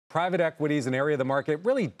private equity is an area of the market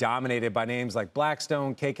really dominated by names like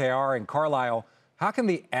Blackstone, KKR, and Carlyle. How can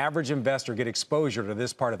the average investor get exposure to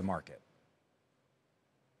this part of the market?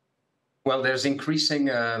 Well, there's increasing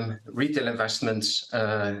retail investments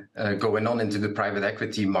going on into the private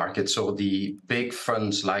equity market. So the big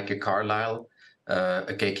funds like a Carlyle,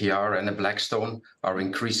 a KKR, and a Blackstone are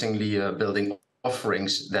increasingly building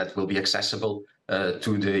offerings that will be accessible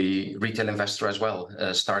to the retail investor as well,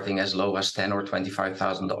 starting as low as $10,000 or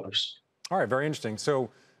 $25,000. All right, very interesting. So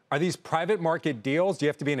are these private market deals? Do you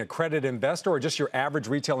have to be an accredited investor, or just your average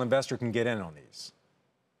retail investor can get in on these?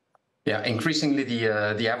 Yeah, increasingly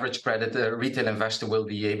the average credit retail investor will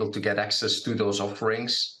be able to get access to those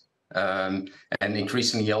offerings. And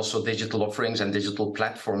increasingly also digital offerings and digital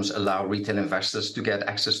platforms allow retail investors to get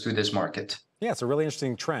access to this market. Yeah, it's a really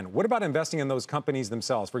interesting trend. What about investing in those companies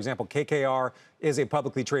themselves? For example, KKR is a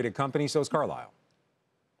publicly traded company, so is Carlyle.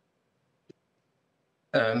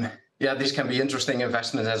 Yeah, these can be interesting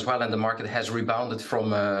investments as well, and the market has rebounded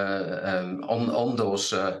from on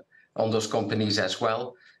those companies as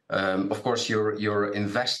well. Of course, you're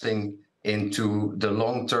investing into the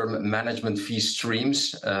long-term management fee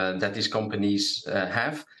streams that these companies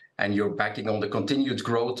have, and you're backing on the continued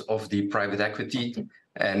growth of the private equity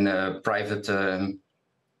and private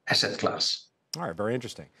asset class. All right, very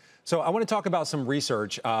interesting. So I want to talk about some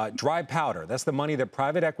research. Dry powder, that's the money that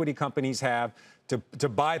private equity companies have to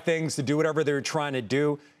buy things, to do whatever they're trying to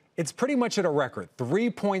do. It's pretty much at a record,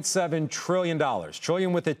 $3.7 trillion,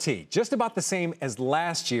 trillion with a T, just about the same as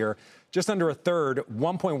last year, just under a third,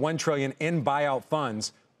 $1.1 trillion in buyout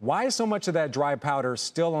funds. Why is so much of that dry powder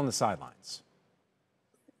still on the sidelines?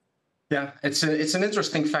 Yeah, it's an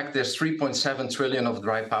interesting fact. There's 3.7 trillion of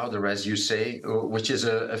dry powder, as you say, which is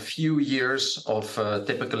a few years of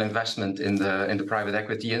typical investment in the private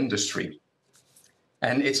equity industry.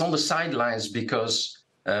 And it's on the sidelines because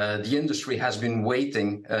the industry has been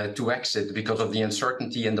waiting to exit because of the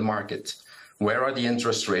uncertainty in the market. Where are the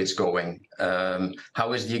interest rates going?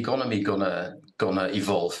 How is the economy gonna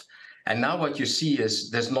evolve? And now what you see is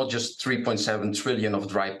there's not just 3.7 trillion of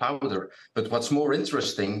dry powder, but what's more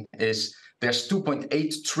interesting is there's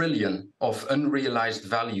 2.8 trillion of unrealized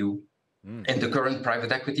value in the current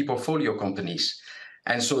private equity portfolio companies.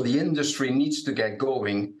 And so the industry needs to get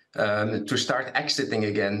going to start exiting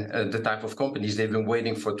again the type of companies. They've been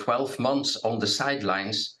waiting for 12 months on the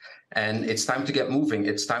sidelines, and it's time to get moving.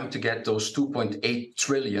 It's time to get those 2.8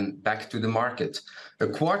 trillion back to the market. A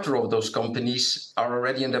quarter of those companies are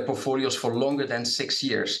already in their portfolios for longer than 6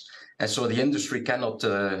 years. And so the industry cannot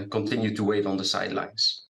continue to wait on the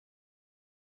sidelines.